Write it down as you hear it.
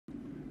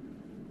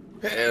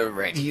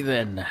Alrighty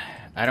then.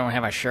 I don't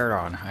have a shirt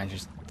on. I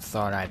just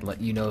thought I'd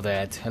let you know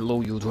that. Hello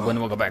YouTube and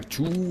welcome back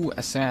to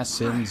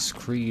Assassin's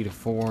Creed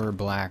 4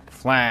 Black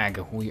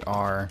Flag. We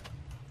are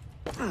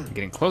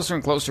getting closer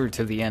and closer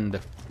to the end.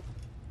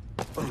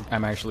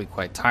 I'm actually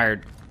quite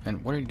tired.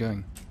 And what are you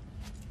doing?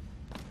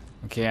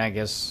 Okay, I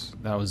guess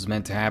that was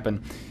meant to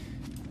happen.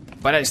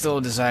 But I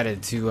still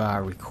decided to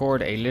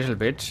record a little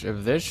bit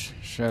of this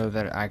so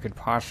that I could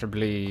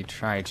possibly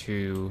try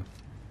to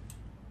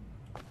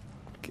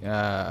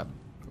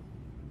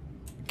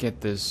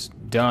get this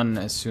done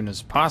as soon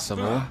as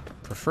possible,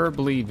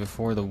 preferably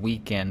before the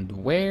weekend.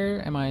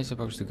 Where am I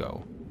supposed to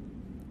go?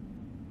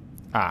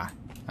 Ah,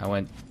 I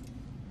went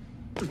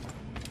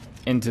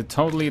into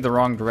totally the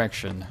wrong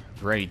direction.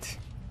 Great.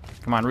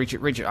 Come on, reach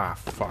it, reach it. Ah,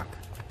 fuck.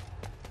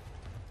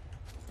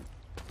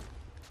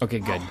 Okay,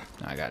 good.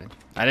 I got it.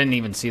 I didn't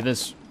even see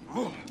this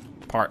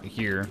part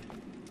here.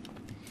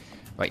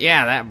 But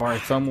yeah, that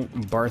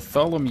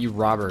Bartholomew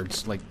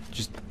Roberts, like,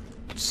 just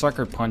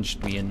sucker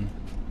punched me and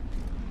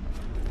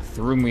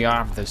threw me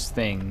off this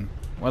thing.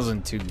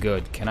 Wasn't too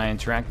good. Can I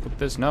interact with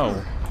this?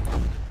 No.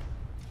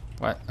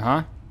 What?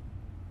 Huh?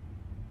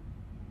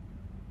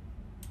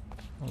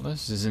 Well,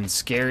 this isn't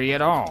scary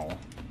at all.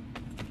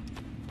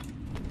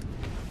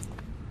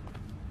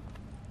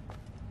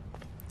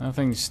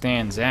 Nothing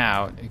stands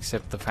out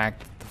except the fact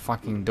that the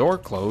fucking door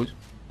closed.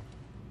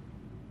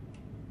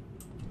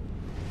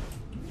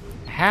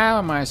 How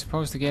am I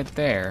supposed to get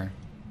there?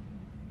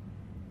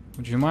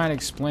 Would you mind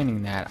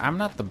explaining that? I'm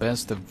not the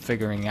best of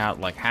figuring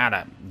out, like, how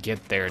to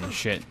get there and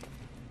shit.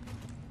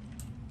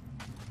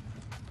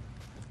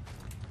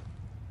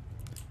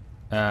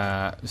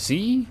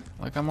 See?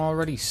 Like, I'm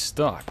already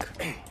stuck.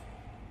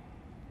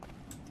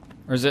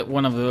 Or is it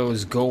one of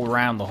those go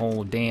around the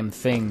whole damn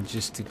thing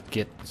just to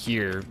get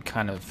here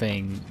kind of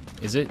thing?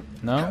 Is it?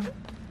 No?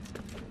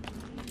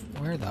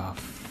 Where the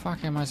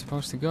fuck am I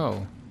supposed to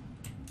go?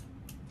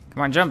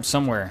 Come on, jump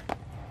somewhere.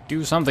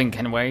 Do something,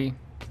 Kenway.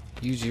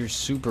 Use your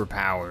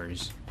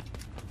superpowers.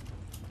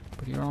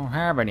 But you don't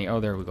have any. Oh,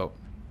 there we go.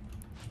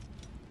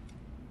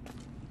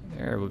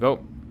 There we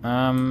go.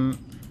 Climb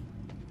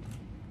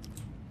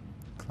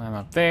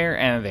up there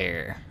and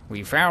there.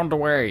 We found a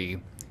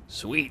way.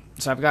 Sweet.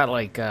 So I've got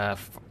like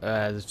 5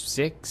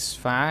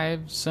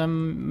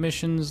 some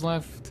missions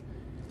left.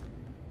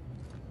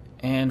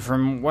 And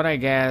from what I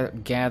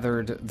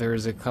gathered,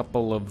 there's a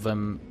couple of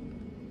them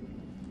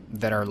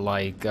that are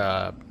like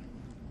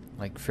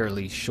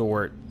fairly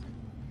short.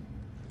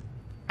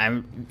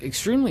 I'm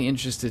extremely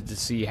interested to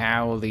see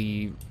how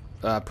the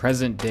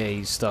present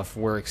day stuff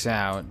works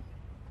out,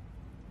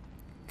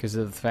 because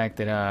of the fact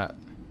that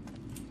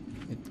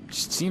it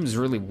just seems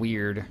really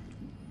weird.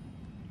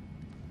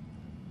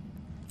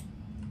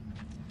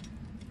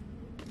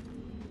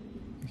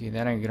 Okay,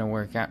 that ain't gonna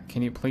work out.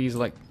 Can you please,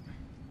 like,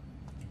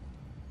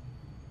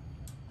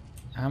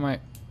 how am I?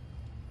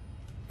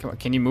 Come on,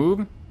 can you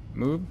move?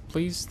 Move,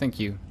 please? Thank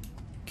you.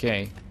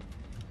 Okay.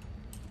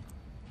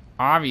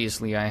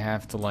 Obviously, I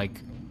have to, like,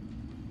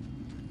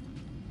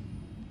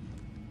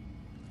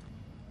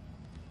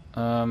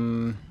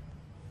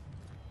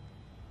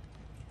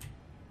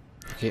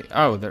 okay,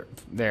 oh, there.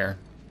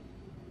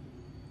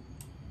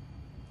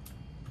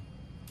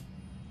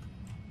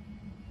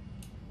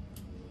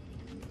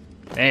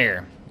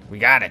 There. We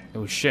got it. It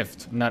was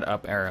shift, not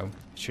up arrow.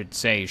 I should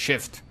say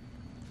shift.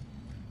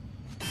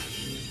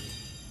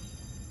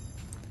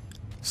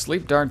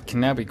 Sleep dart can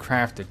now be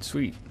crafted.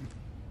 Sweet.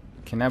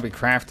 Can now be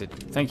crafted.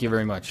 Thank you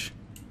very much.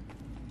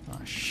 Oh,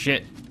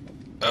 shit.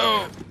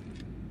 Oh!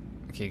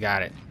 Okay,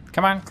 got it.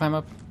 Come on, climb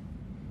up.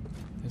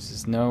 This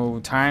is no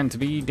time to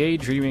be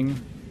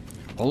daydreaming.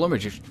 Well, let me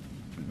just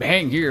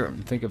hang here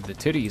and think of the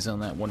titties on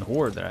that one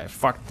whore that I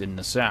fucked in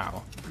the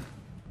sow.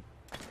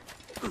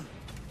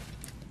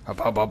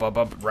 Up, up, up, up,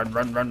 up. Run,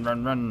 run, run,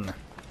 run, run.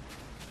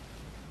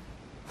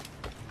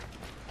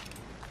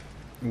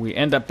 We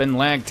end up in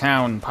Lag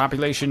Town.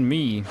 Population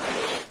me.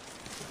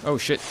 Oh,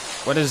 shit.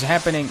 What is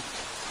happening?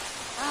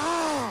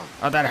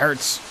 Oh, that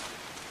hurts.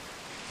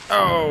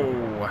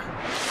 Oh.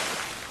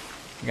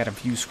 I got a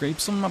few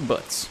scrapes on my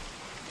butts.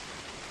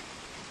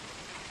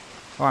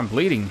 Oh, I'm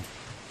bleeding.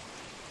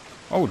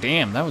 Oh,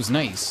 damn, that was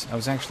nice. I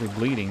was actually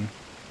bleeding.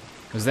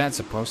 Was that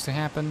supposed to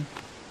happen?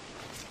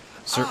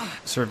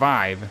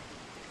 Survive.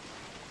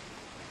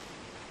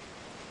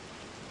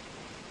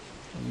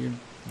 You're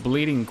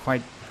bleeding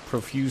quite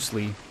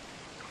profusely.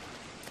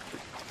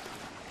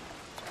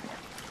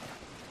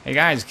 Hey,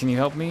 guys, can you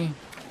help me?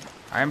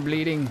 I'm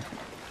bleeding.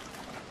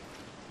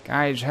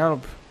 Guys,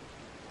 help.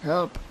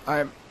 Help.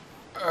 I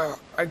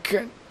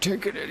can't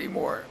take it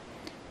anymore.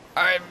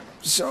 I'm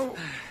so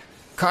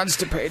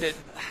constipated.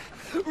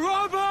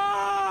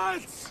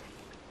 Roberts!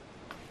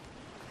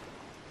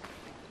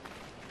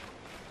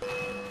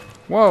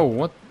 Whoa,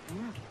 what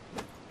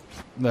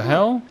the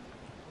hell?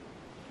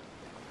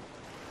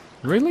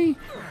 Really?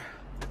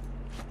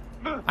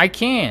 I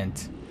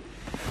can't.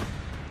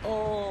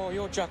 Oh,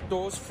 your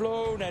jackdaw's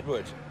flown,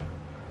 Edward.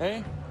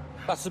 Eh?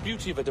 That's the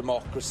beauty of a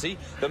democracy.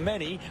 The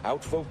many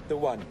outvote the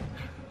one.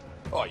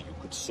 Oh, you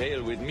could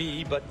sail with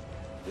me, but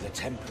with a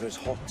temper as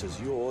hot as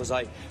yours,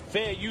 I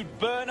fear you'd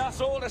burn us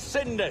all to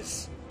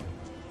cinders.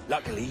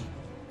 Luckily,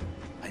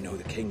 I know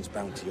the king's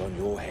bounty on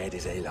your head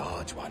is a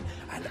large one,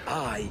 and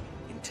I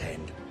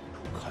intend to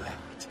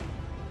collect.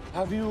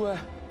 Have you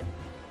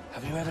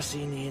ever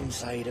seen the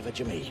inside of a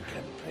Jamaican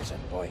prison,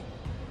 boy?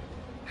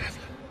 Have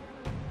you?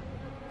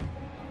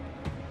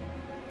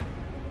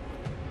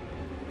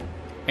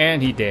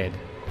 And he did.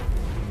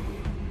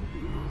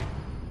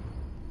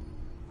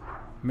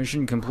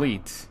 Mission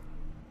complete.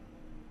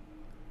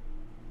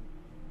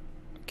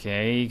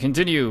 Okay,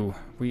 continue.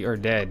 We are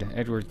dead.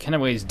 Edward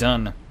Kenaway's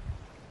done.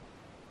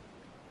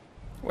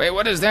 Wait,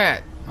 what is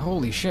that?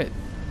 Holy shit.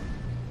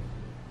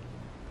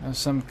 That was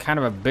some kind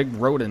of a big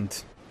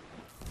rodent.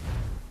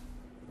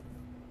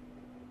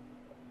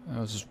 That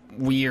was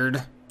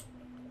weird.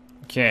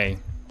 Okay.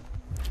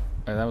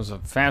 That was a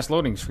fast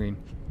loading screen.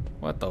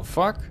 What the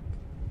fuck?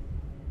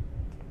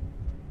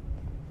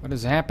 What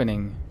is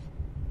happening?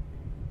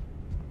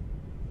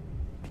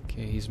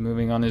 Okay, he's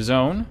moving on his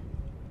own.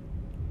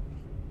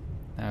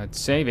 Now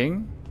it's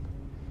saving.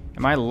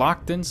 Am I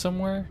locked in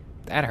somewhere?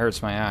 That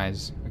hurts my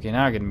eyes. Okay,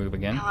 now I can move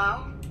again.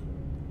 Hello?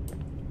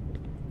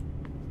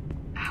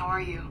 How are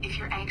you? If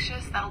you're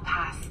anxious, that'll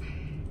pass.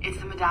 It's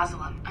the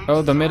midazolam.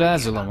 Oh, the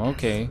midazolam.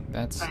 Okay,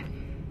 that's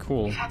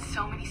cool. We've had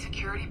so many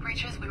security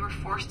breaches, we were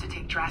forced to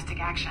take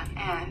drastic action.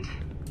 And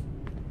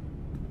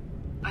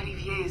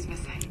Olivier is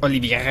missing.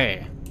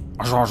 Olivier.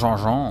 He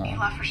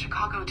left for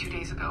Chicago 2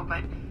 days ago,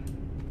 but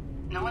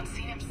no one's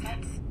seen him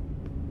since.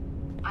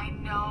 I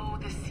know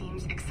this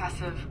seems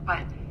excessive,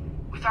 but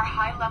with our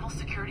high-level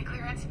security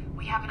clearance,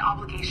 we have an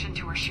obligation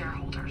to our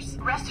shareholders.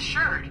 Rest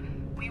assured,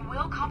 we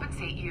will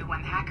compensate you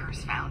when the hacker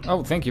is found.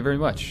 Oh, thank you very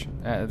much.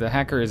 The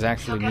hacker is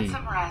actually so get me.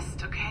 some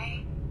rest,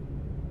 okay?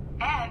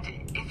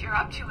 And if you're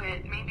up to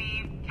it,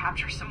 maybe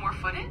capture some more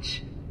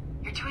footage?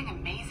 You're doing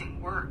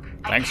amazing work.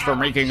 Thanks for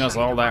making us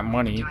all that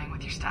money. Doing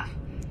with your stuff.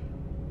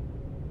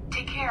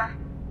 Take care.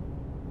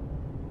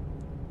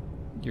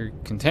 Your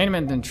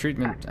containment and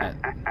treatment.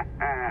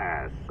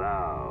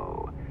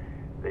 So,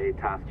 they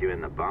tossed you in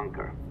the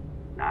bunker.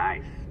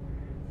 Nice.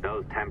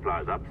 Those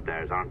Templars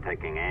upstairs aren't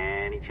taking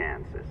any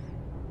chances.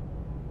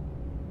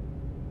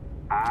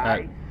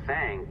 I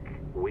think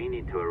we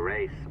need to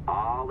erase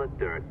all the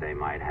dirt they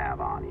might have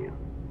on you.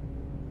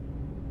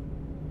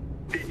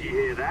 Did you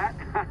hear that?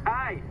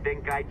 I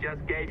think I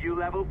just gave you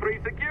level 3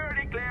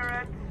 security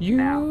clearance.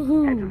 Now,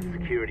 head to the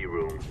security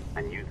room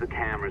and use the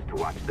cameras to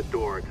watch the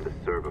door to the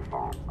server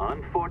farm.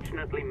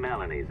 Unfortunately,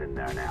 Melanie's in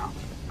there now.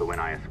 So when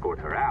I escort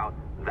her out,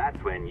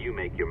 that's when you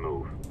make your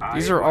move.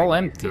 These are all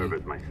empty.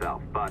 Servers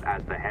myself, but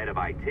as the head of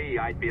IT,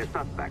 I'd be a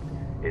suspect.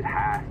 It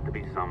has to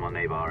be someone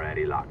they've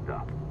already locked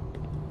up.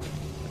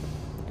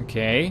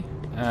 Okay.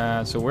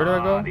 So where do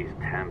I go? These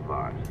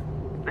Templars.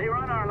 They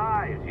run our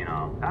lives, you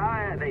know.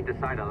 They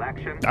decide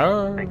elections,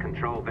 they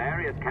control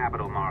various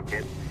capital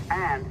markets,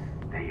 and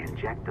they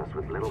inject us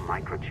with little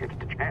microchips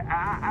to...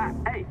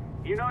 Hey,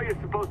 you know you're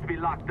supposed to be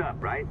locked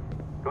up, right?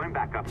 Going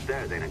back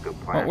upstairs ain't a good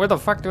plan. Well, where the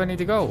fuck do I need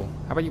to go?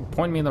 How about you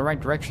point me in the right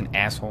direction,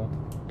 asshole?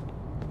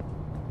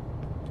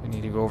 Do I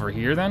need to go over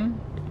here, then?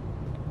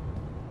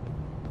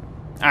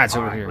 Ah, it's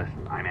over here.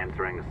 Listen, I'm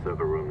entering the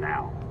server room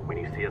now. When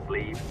you see us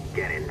leave,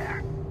 get in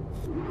there.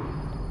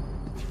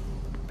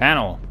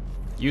 Panel.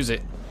 Use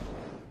it.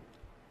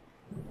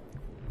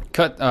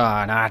 Cut.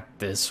 Not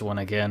this one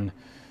again.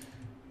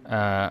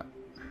 I'll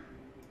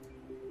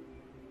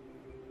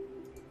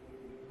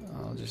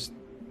just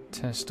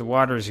test the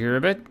waters here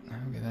a bit.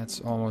 Okay, that's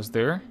almost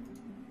there.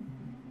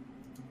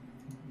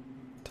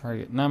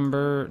 Target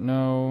number,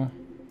 no.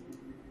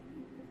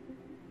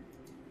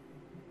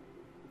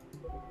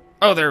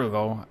 Oh, there we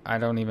go. I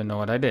don't even know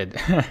what I did.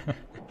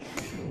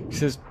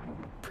 Just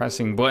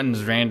pressing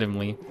buttons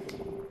randomly.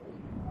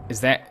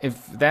 Is that,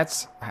 if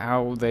that's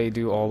how they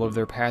do all of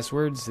their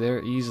passwords,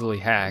 they're easily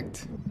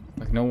hacked.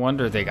 Like, no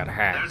wonder they got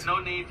hacked. There's no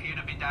need for you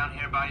to be down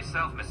here by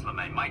yourself, Miss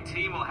LeMay. My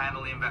team will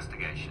handle the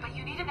investigation. But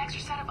you need an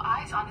extra set of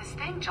eyes on this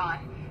thing, John.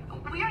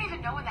 We don't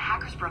even know when the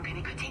hackers broke in.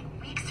 It could take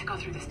weeks to go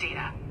through this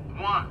data.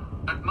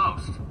 1, at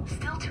most.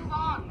 Still too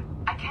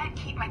long. I can't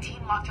keep my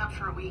team locked up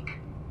for a week.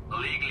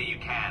 Legally you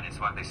can, it's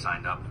what they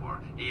signed up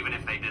for, even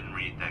if they didn't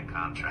read their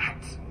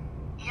contracts.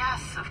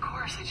 Yes, of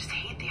course. I just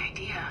hate the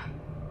idea.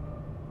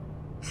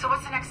 So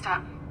what's the next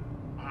step?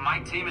 My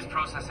team is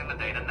processing the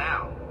data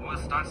now. We'll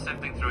start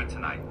sifting through it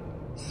tonight.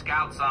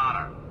 Scout's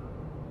honor.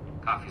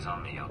 Coffee's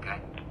on me,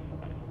 okay?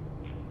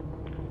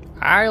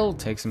 I'll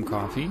take some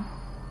coffee.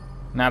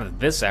 Not at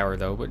this hour,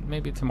 though, but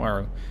maybe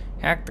tomorrow.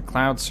 Hack the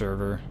cloud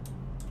server.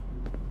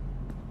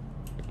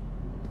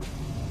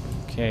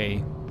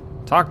 Okay.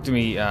 Talk to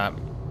me,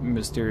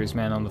 mysterious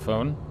man on the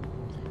phone.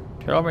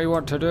 Tell me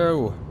what to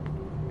do.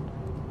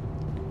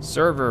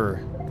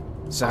 Server.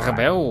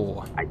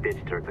 Zarabel. I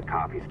ditched her at the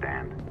coffee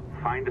stand.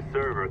 Find a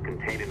server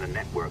containing the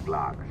network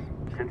logs.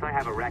 Since I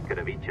have a record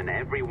of each and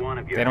every one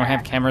of your They don't have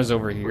hacks, cameras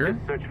over we'll here?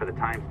 just search for the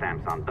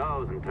timestamps on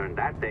those and turn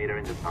that data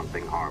into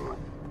something harmless.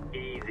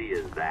 Easy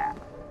as that.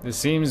 This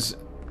seems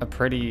a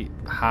pretty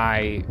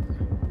high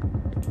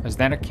Is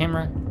that a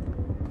camera?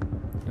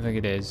 I think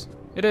it is.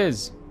 It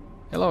is!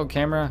 Hello,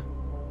 camera.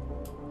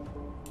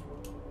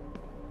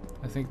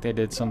 I think they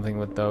did something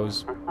with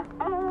those.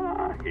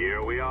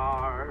 Here we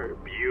are.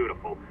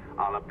 Beautiful.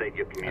 I'll update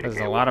your communicator.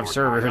 That is a lot of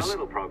servers. A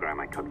little program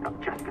I cooked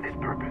up just for this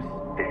purpose.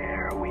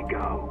 There we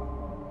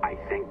go. I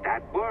think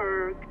that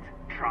worked.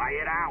 Try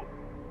it out.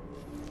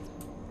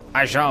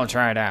 I shall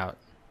try it out.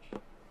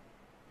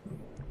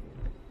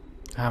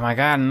 Oh my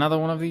god, another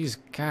one of these?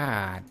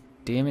 God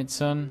damn it,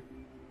 son.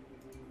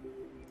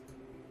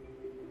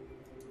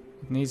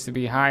 It needs to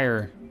be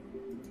higher.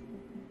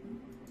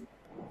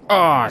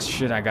 Oh,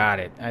 shit, I got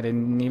it. I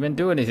didn't even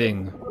do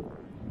anything.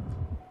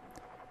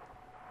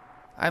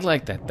 I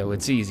like that, though.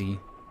 It's easy.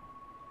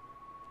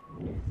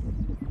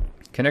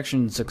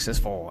 Connection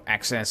successful.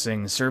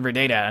 Accessing server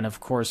data. And, of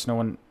course, no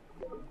one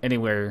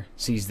anywhere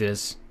sees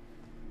this.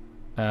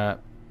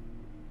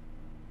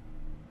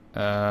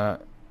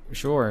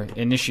 Sure.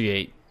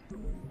 Initiate.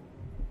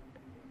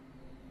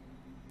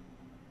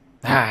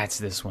 Ah, it's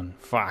this one.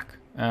 Fuck.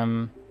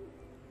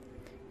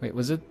 Wait,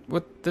 was it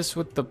with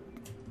the...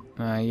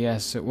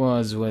 yes, it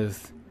was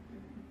with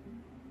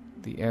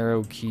the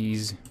arrow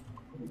keys.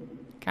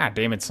 God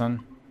damn it,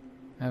 son.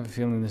 I have a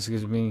feeling this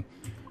is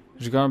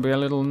gonna be a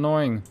little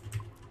annoying.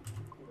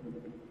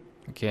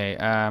 Okay,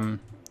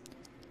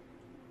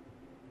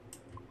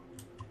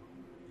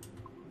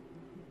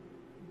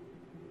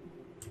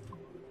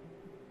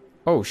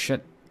 oh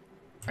shit.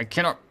 I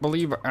cannot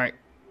believe I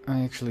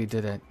actually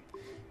did it.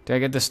 Did I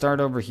get to start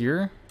over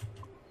here?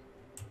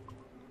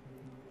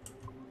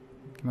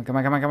 Come on, come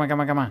on, come on, come on,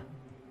 come on, come on.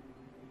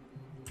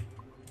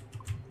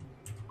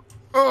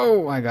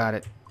 Oh, I got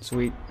it.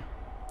 Sweet.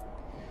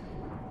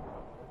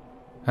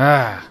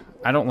 Ah,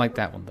 I don't like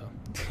that one, though.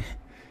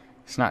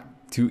 It's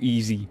not too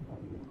easy.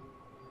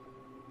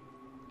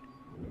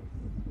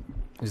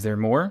 Is there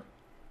more?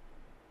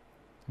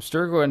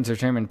 Sturgo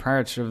Entertainment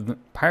Pirates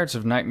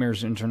of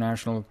Nightmares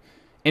Internal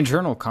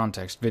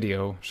Context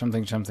Video.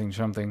 Something, something,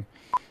 something.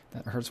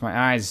 That hurts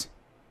my eyes.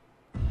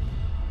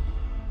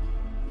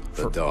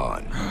 The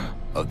dawn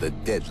of the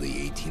deadly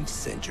 18th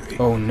century.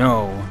 Oh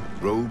no.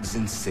 Rogues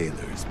and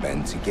sailors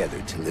band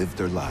together to live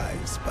their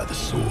lives by the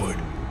sword.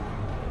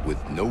 With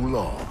no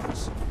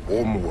laws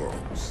or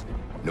morals,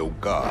 no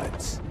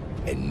gods,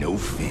 and no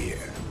fear.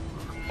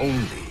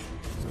 Only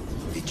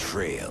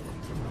betrayal,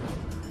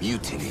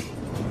 mutiny,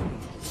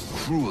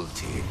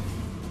 cruelty,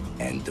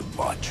 and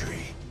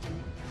debauchery.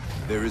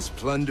 There is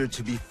plunder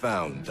to be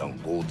found on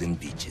golden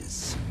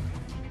beaches.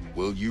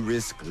 Will you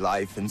risk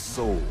life and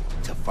soul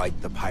to fight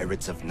the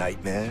pirates of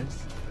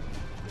nightmares?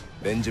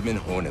 Benjamin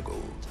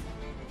Hornigold,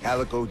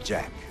 Calico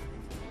Jack,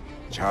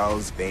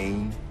 Charles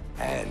Vane,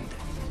 and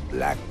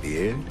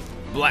Blackbeard?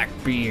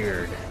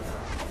 Blackbeard.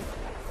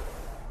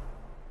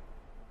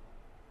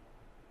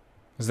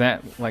 Was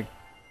that like...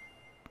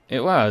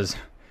 It was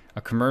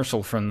a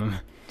commercial from them.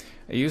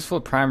 A useful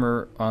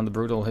primer on the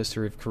brutal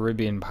history of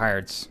Caribbean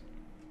pirates.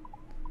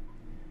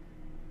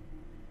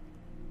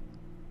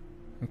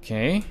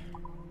 Okay.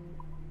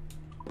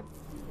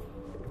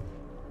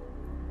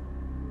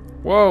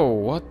 Whoa,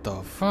 what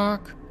the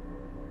fuck?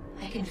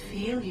 I can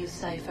feel you,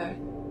 Cypher.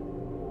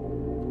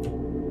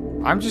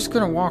 I'm just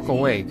gonna walk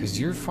away, because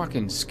you're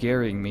fucking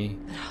scaring me.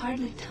 But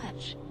hardly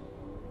touch.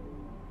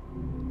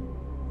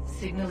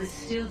 Signal is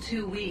still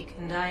too weak,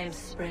 and I am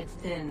spread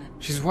thin.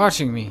 She's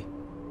watching me.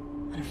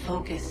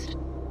 Unfocused.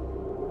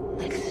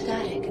 Like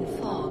static and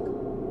fog.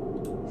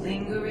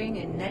 Lingering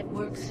in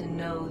networks and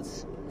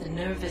nodes. The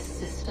nervous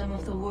system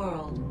of the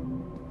world.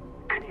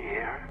 Can you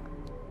hear?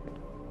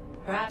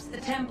 Perhaps the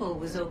temple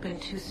was open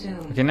too soon.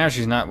 Okay, now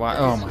she's not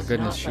watching. Oh my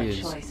goodness, Not she by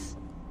is. choice.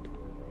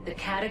 The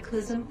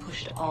cataclysm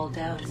pushed all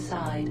doubt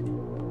aside.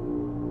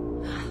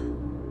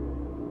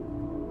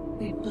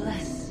 We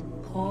bless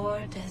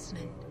poor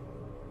Desmond,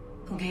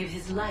 who gave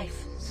his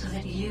life so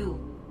that you,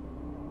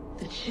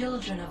 the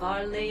children of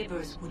our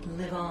labors, would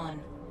live on,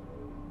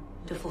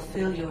 to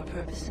fulfill your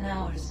purpose in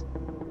ours,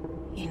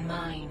 in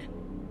mine.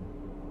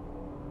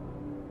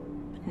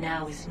 But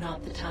now is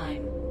not the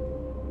time.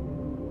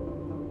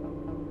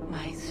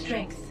 My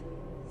strength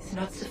is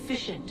not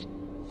sufficient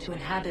to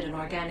inhabit an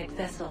organic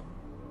vessel.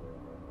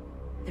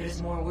 There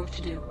is more work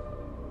to do,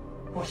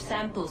 more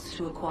samples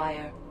to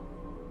acquire,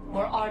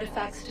 more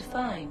artifacts to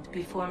find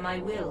before my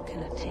will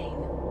can obtain.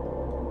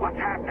 What's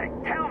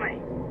happening? Tell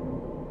me!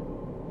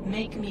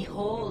 Make me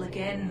whole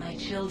again, my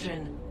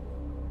children,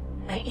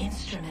 my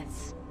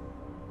instruments.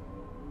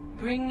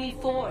 Bring me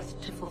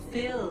forth to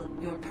fulfill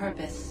your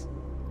purpose.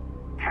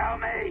 Tell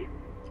me!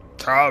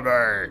 Tell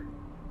me!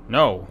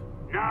 No.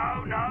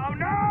 No, no,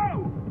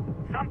 no!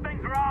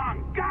 Something's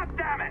wrong! God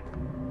damn it!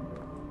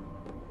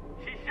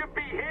 She should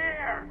be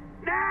here!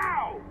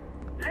 Now!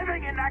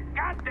 Living in that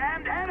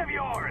goddamned head of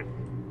yours!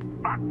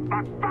 Fuck,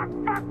 fuck, fuck,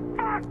 fuck,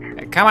 fuck!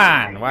 Hey, come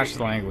on, watch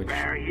the language.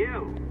 Where are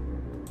you?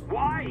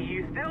 Why are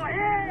you still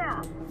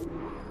here?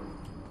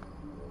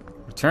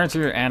 Return to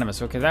your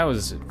animus. Okay, that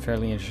was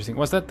fairly interesting.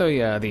 Was that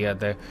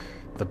the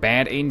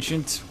bad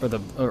ancient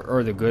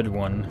or the good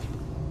one?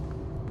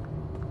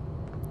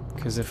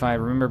 Because if I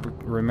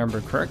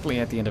remember correctly,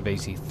 at the end of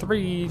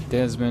AC3,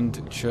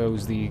 Desmond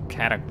chose the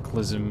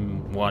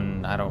Cataclysm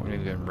one. I don't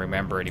even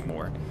remember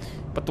anymore.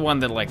 But the one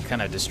that, like,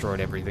 kind of destroyed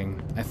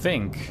everything. I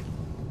think.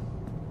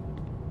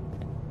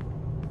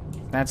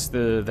 That's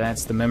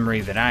the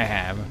memory that I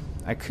have.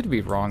 I could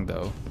be wrong,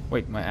 though.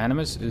 Wait, my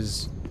Animus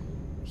is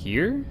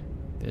here?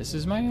 This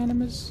is my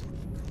Animus?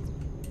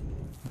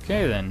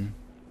 Okay, then.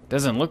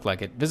 Doesn't look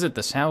like it. Visit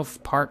the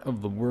south part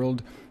of the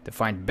world to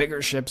find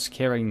bigger ships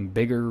carrying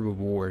bigger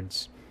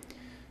rewards.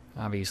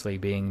 Obviously,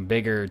 being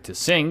bigger to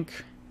sink,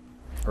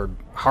 or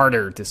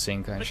harder to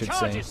sink, I should say. The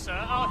charges, sir,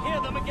 I'll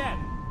hear them again.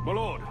 My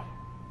lord,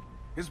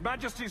 His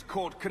Majesty's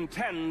court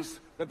contends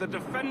that the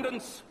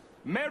defendants,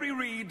 Mary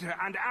Reed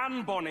and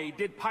Anne Bonny,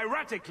 did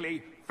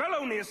piratically,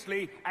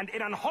 feloniously, and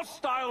in an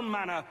hostile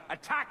manner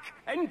attack,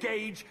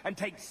 engage, and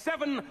take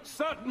 7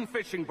 certain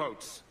fishing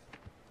boats.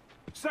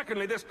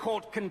 Secondly, this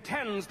court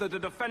contends that the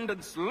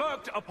defendants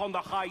lurked upon the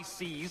high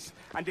seas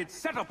and did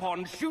set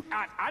upon, shoot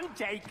at, and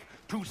take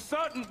 2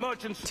 certain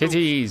merchant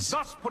sloops,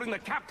 thus putting the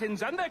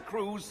captains and their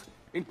crews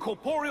in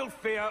corporeal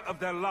fear of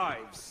their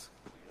lives.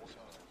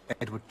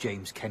 Edward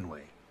James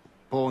Kenway,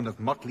 born of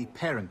motley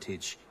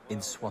parentage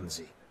in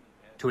Swansea,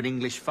 to an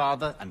English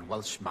father and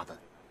Welsh mother,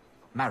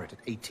 married at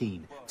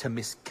 18 to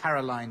Miss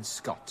Caroline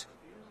Scott,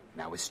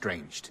 now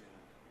estranged.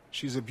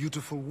 She's a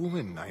beautiful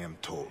woman, I am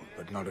told,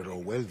 but not at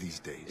all well these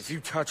days. If you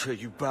touch her,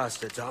 you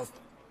bastards, I'll...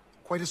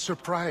 Quite a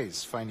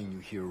surprise finding you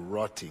here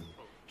rotting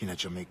in a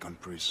Jamaican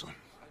prison.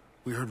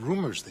 We heard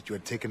rumors that you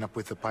had taken up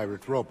with the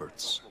pirate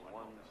Roberts.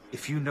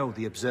 If you know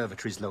the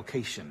observatory's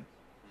location,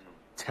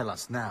 tell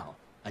us now,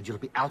 and you'll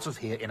be out of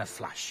here in a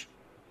flash.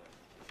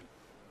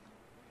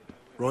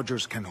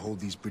 Rogers can hold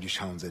these British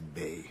hounds at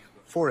bay,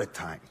 for a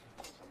time.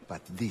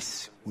 But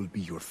this will be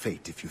your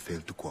fate if you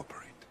fail to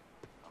cooperate.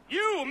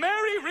 You,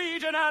 Mary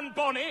Reed and Anne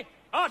Bonny,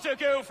 are to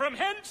go from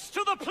hence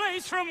to the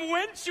place from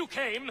whence you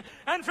came,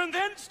 and from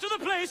thence to the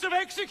place of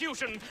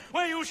execution,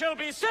 where you shall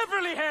be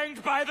severally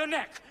hanged by the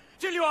neck,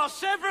 till you are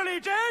severally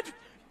dead,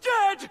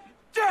 dead,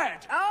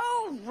 dead!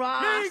 Oh,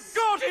 Ross! May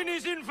God in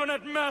his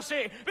infinite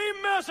mercy be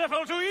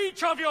merciful to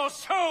each of your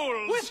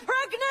souls! We're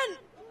pregnant!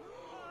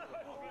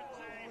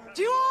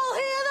 Do you all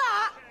hear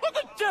that? What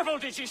the devil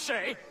did she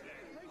say?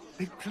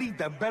 They plead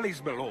their bellies,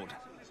 my lord.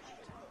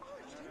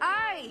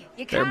 Aye,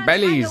 you Their can't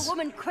bellies. hang a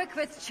woman quick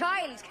with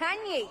child,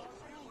 can ye?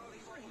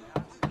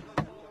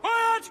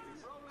 Quiet!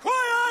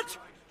 Quiet!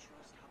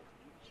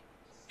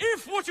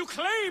 If what you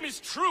claim is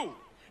true,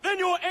 then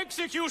your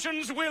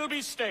executions will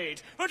be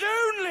stayed, but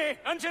only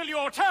until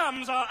your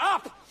terms are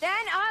up.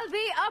 Then I'll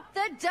be up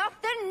the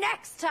duff the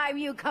next time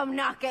you come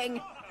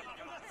knocking.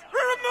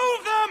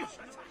 Remove them!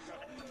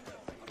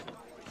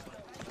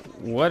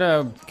 What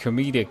a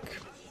comedic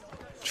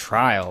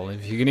trial,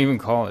 if you can even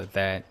call it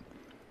that.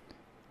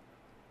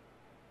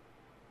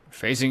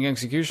 Facing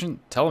execution?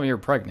 Tell them you're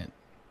pregnant.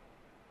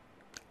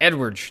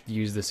 Edward should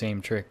use the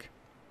same trick.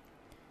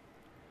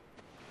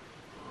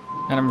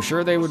 And I'm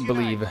sure they would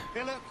believe.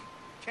 Philip,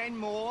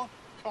 Kenmore,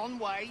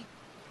 Conway.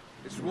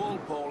 It's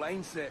Walpole,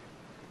 ain't it?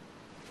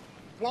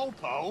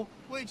 Walpole?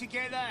 Where'd you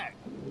get that?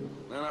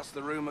 And that's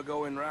the rumour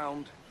going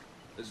round.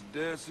 As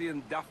dirty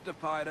and daft a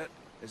pirate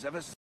as ever...